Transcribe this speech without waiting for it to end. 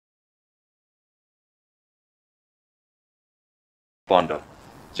Bondo.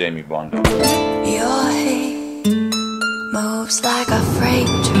 Jamie Bondo. Your hate moves like a freight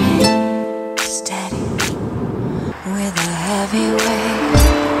train, steady with a heavy weight,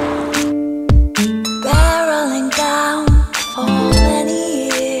 barreling down for many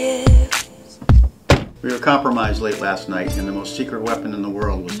years. We were compromised late last night, and the most secret weapon in the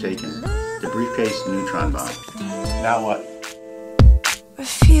world was taken. The briefcase neutron bomb. Now what?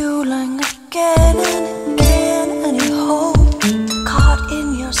 Refueling again and again, any hope caught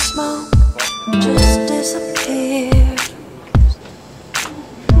in your smoke just disappears.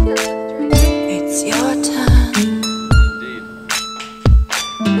 It's your turn. Indeed.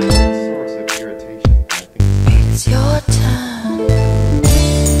 Source of irritation, I think. It's your turn.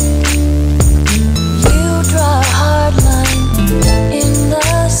 You draw a hard line in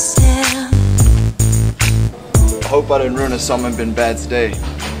the sand. I hope I didn't ruin Osama bin Badd's day.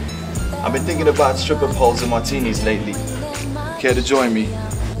 I've been thinking about stripper poles and martinis lately. Care to join me?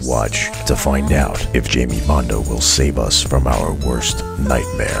 Watch to find out if Jamie Bondo will save us from our worst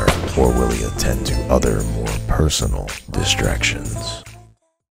nightmare, or will he attend to other more personal distractions.